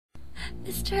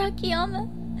Mr. Akiyama,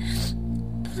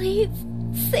 please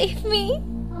save me.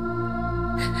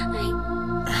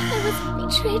 I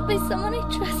was betrayed by someone I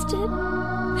trusted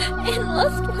and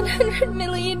lost 100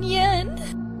 million yen.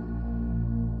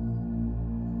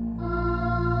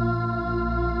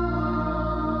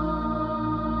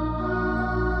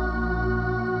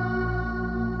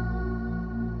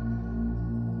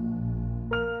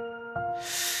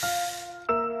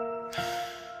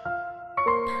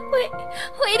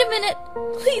 Wait a minute.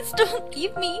 Please don't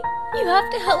leave me. You have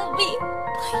to help me.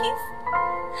 Please.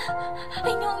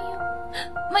 I know you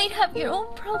might have your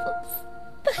own problems,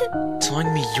 but...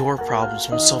 Telling me your problems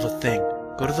won't solve a thing.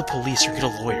 Go to the police or get a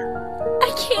lawyer.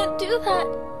 I can't do that.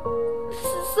 This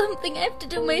is something I have to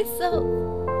do myself.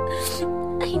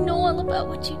 I know all about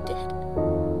what you did.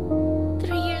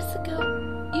 3 years ago,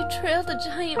 you trailed a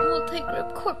giant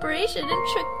multi-group corporation and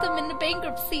tricked them into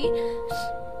bankruptcy.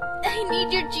 I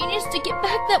need your genius to get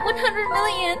back that 100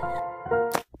 million.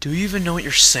 Do you even know what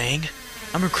you're saying?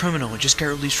 I'm a criminal who just got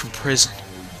released from prison.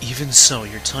 Even so,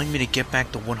 you're telling me to get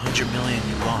back the 100 million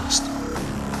you lost.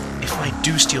 If I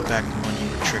do steal back the money you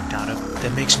were tricked out of,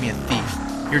 that makes me a thief.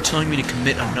 You're telling me to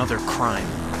commit another crime.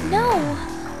 No.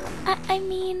 I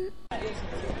mean...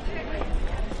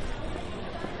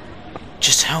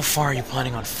 Just how far are you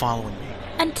planning on following me?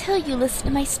 Until you listen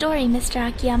to my story, Mr.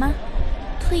 Akiyama.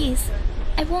 Please.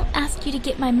 I won't ask you to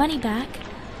get my money back.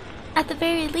 At the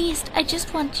very least, I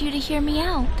just want you to hear me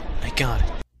out. I got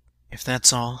it. If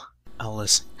that's all, I'll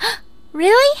listen.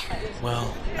 Really?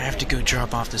 Well, I have to go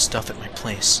drop off the stuff at my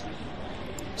place.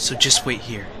 So just wait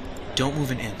here. Don't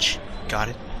move an inch. Got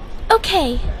it?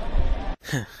 Okay.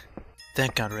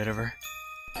 That got rid of her.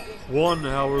 1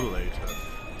 hour later.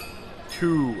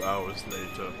 2 hours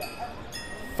later.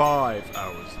 5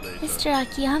 hours later. Mr.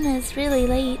 Akiyama is really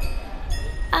late.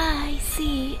 I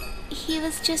see. He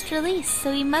was just released,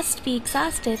 so he must be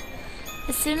exhausted.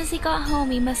 As soon as he got home,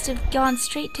 he must have gone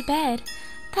straight to bed.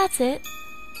 That's it.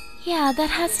 Yeah, that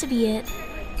has to be it.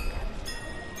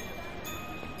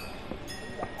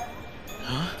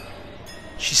 Huh?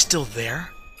 She's still there?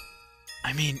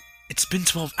 I mean, it's been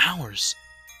 12 hours.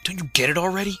 Don't you get it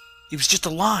already? It was just a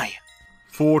lie.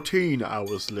 14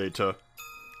 hours later.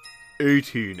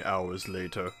 18 hours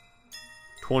later.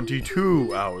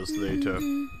 22 hours later.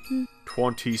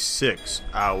 26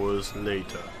 hours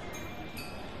later.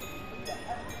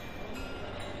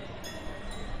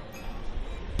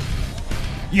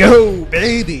 Yo,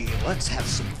 baby, let's have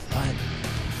some fun.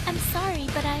 I'm sorry,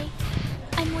 but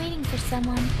I'm waiting for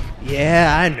someone.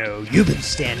 Yeah, I know. You've been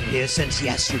standing here since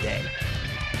yesterday.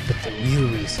 But the real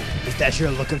reason is that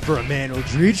you're looking for a man who'll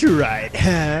treat you right,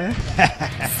 huh?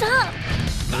 Stop!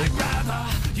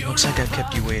 Looks like I've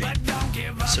kept you waiting.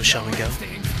 So shall we go?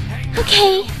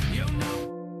 Okay.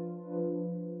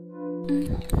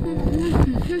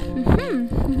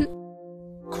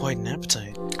 Quite an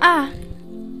appetite.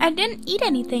 I didn't eat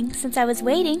anything since I was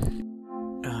waiting.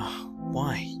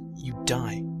 Why? You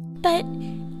die. But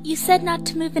you said not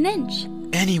to move an inch.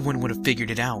 Anyone would have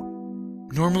figured it out.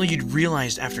 Normally you'd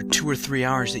realize after 2 or 3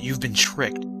 hours that you've been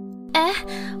tricked.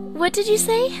 What did you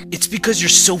say? It's because you're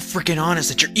so freaking honest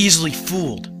that you're easily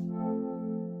fooled.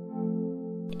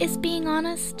 Is being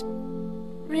honest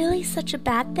really such a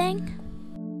bad thing?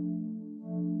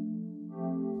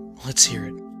 Let's hear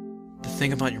it. The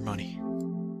thing about your money.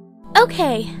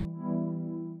 Okay.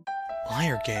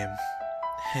 Liar game.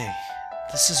 Hey,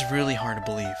 this is really hard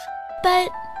to believe.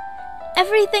 But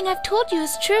everything I've told you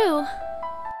is true.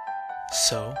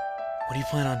 So, what do you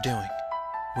plan on doing?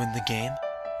 Win the game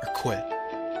or quit?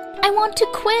 I want to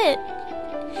quit.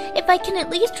 If I can at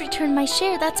least return my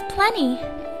share, that's plenty.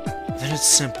 Then it's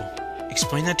simple.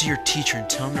 Explain that to your teacher and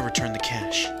tell him to return the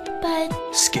cash. But...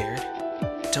 Scared?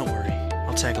 Don't worry.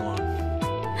 I'll tag along.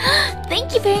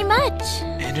 Thank you very much.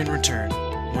 And in return,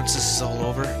 once this is all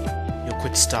over, you'll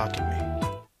quit stalking me.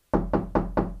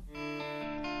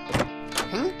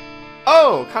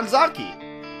 Oh, Kanzaki!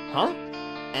 Huh?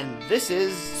 And this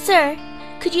is... Sir,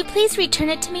 could you please return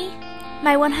it to me?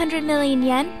 My 100 million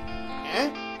yen?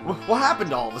 What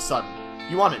happened all of a sudden?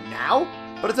 You want it now?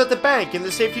 But it's at the bank in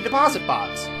the safety deposit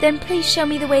box. Then please show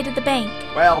me the way to the bank.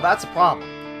 Well, that's a problem.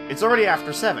 It's already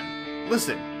after 7.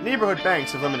 Listen, neighborhood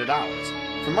banks have limited hours.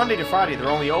 From Monday to Friday, they're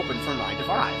only open from 9 to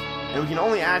 5. And we can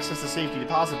only access the safety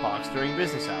deposit box during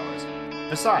business hours.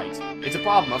 Besides, it's a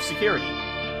problem of security.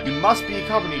 You must be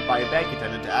accompanied by a bank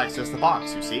attendant to access the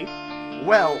box, you see?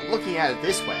 Well, looking at it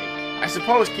this way, I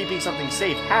suppose keeping something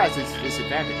safe has its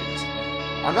disadvantages.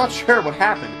 I'm not sure what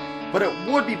happened, but it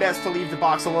would be best to leave the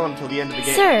box alone until the end of the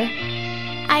game. Sir,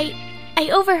 I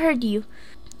overheard you.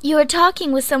 You were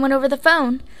talking with someone over the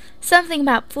phone. Something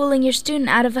about fooling your student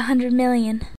out of 100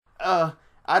 million.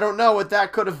 I don't know what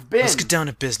that could have been. Let's get down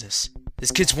to business.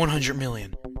 This kid's 100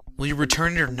 million. Will you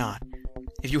return it or not?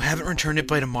 If you haven't returned it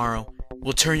by tomorrow,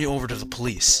 we'll turn you over to the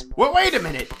police. Wait a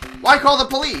minute! Why call the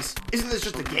police? Isn't this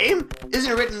just a game?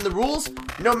 Isn't it written in the rules?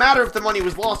 No matter if the money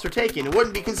was lost or taken, it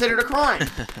wouldn't be considered a crime.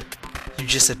 You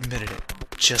just admitted it.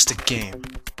 Just a game.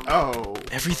 Oh.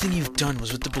 Everything you've done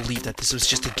was with the belief that this was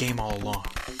just a game all along.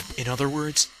 In other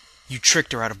words, you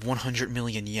tricked her out of 100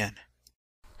 million yen.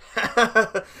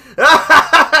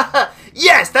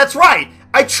 Yes, that's right!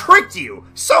 I tricked you!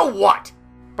 So what?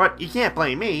 But you can't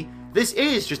blame me. This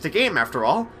is just a game after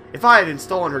all. If I hadn't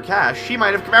stolen her cash, she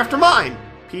might have come after mine!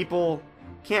 People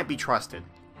can't be trusted.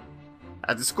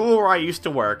 At the school where I used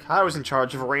to work, I was in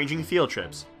charge of arranging field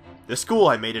trips. The school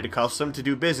had made it a custom to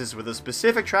do business with a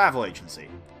specific travel agency.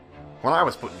 When I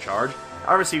was put in charge,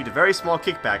 I received a very small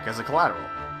kickback as a collateral.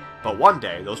 But one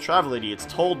day, those travel idiots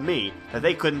told me that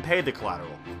they couldn't pay the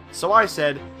collateral. So I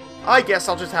said, I guess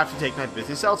I'll just have to take my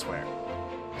business elsewhere.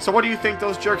 So what do you think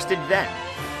those jerks did then?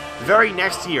 The very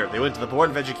next year, they went to the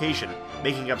Board of Education,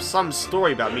 making up some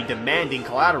story about me demanding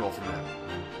collateral from them.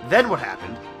 Then what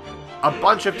happened? A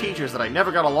bunch of teachers that I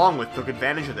never got along with took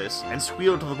advantage of this and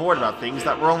squealed to the board about things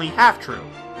that were only half true.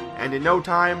 And in no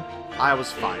time, I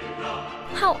was fired.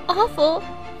 How awful!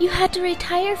 You had to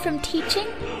retire from teaching?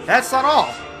 That's not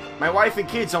all! My wife and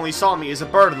kids only saw me as a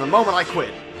burden the moment I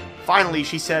quit. Finally,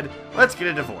 she said, let's get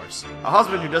a divorce. A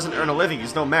husband who doesn't earn a living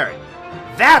is no merit.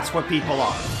 That's what people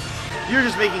are! You're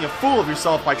just making a fool of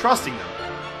yourself by trusting them.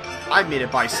 I made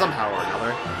it by somehow or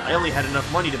another. I only had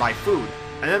enough money to buy food,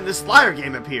 and then this liar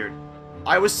game appeared.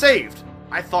 I was saved.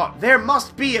 I thought, there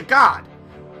must be a god.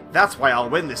 That's why I'll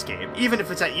win this game, even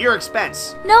if it's at your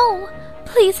expense. No!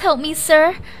 Please help me,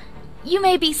 sir. You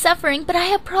may be suffering, but I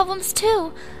have problems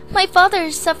too. My father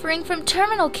is suffering from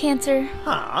terminal cancer.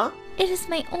 Huh? It is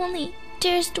my only,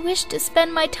 dearest wish to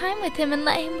spend my time with him and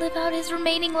let him live out his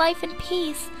remaining life in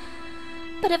peace.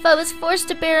 But if I was forced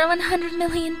to bear 100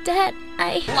 million debt,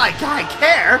 Like I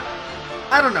care?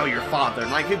 I don't know your father,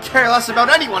 and I could care less about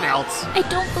anyone else. I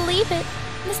don't believe it.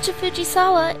 Mr.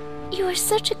 Fujisawa, you are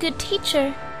such a good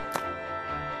teacher.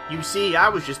 You see, I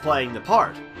was just playing the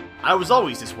part. I was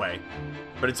always this way.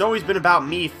 But it's always been about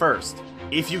me first.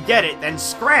 If you get it, then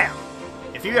scram!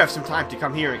 If you have some time to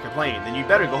come here and complain, then you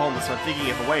better go home and start thinking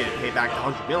of a way to pay back the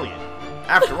 100 million.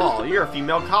 After all, you're a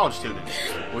female college student.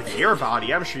 With your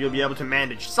body, I'm sure you'll be able to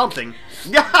manage something.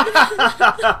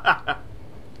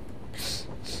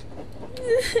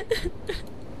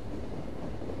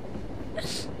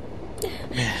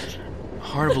 Man,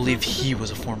 hard to believe he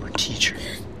was a former teacher.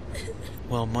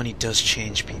 Well, money does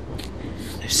change people.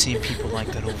 I've seen people like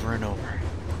that over and over.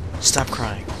 Stop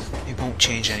crying. It won't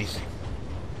change anything.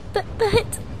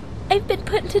 But, I've been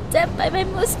put into debt by my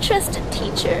most trusted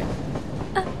teacher.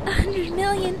 100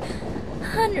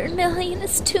 million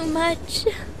is too much.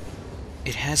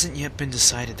 It hasn't yet been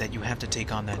decided that you have to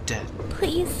take on that debt.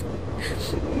 Please,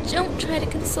 don't try to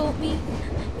console me.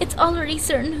 It's already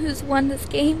certain who's won this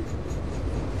game.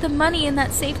 The money in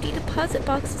that safety deposit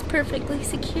box is perfectly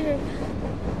secure.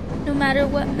 No matter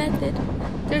what method,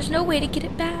 there's no way to get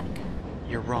it back.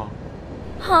 You're wrong.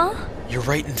 Huh? You're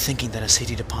right in thinking that a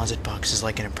safety deposit box is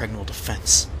like an impregnable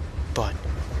defense. But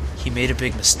he made a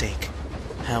big mistake.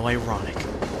 How ironic.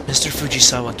 Mr.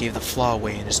 Fujisawa gave the flaw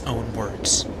away in his own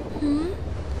words.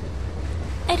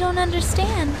 I don't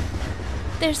understand.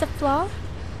 There's a flaw?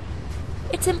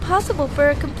 It's impossible for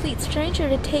a complete stranger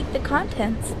to take the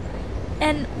contents.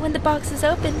 And when the box is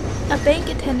open, a bank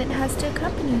attendant has to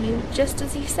accompany you, just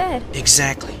as you said.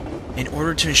 Exactly. In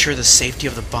order to ensure the safety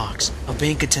of the box, a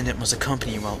bank attendant must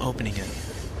accompany you while opening it.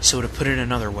 So to put it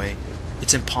another way,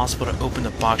 it's impossible to open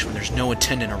the box when there's no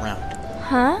attendant around.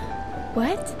 Huh?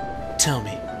 What? Tell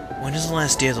me, when is the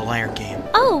last day of the liar game?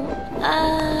 Oh,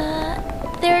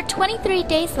 there are 23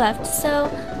 days left, so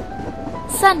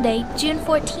Sunday, June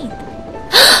 14th.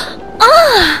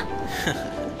 Ah!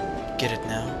 Get it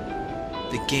now?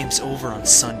 The game's over on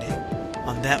Sunday.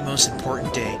 On that most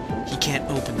important day, he can't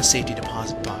open the safety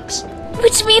deposit box.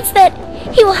 Which means that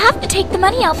he will have to take the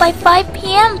money out by 5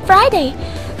 p.m. Friday.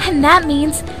 And that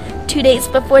means 2 days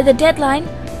before the deadline,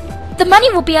 the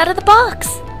money will be out of the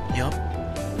box. Yup.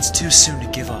 It's too soon to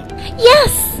give up.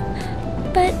 Yes!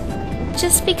 But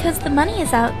just because the money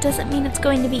is out doesn't mean it's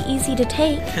going to be easy to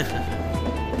take.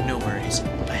 No worries.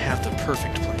 I have the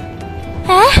perfect plan.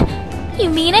 Eh? You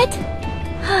mean it?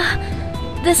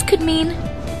 This could mean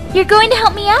you're going to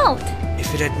help me out.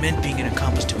 If it had meant being an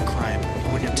accomplice to a crime,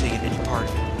 you wouldn't have taken any part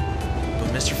of it.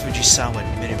 But Mr. Fujisawa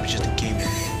admitted it was just a game to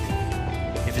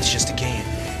me. If it's just a game,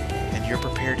 then you're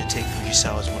prepared to take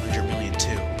Fujisawa's 100 million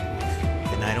too.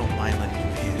 and I don't mind lending you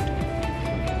a hand.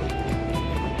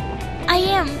 I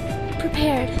am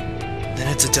prepared. Then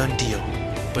it's a done deal,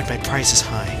 but my price is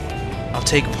high. I'll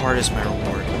take part as my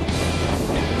reward.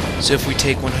 So if we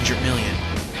take 100 million,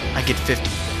 I get 50.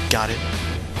 Got it?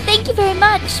 Thank you very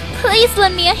much. Please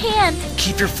lend me a hand.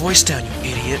 Keep your voice down,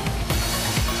 you idiot.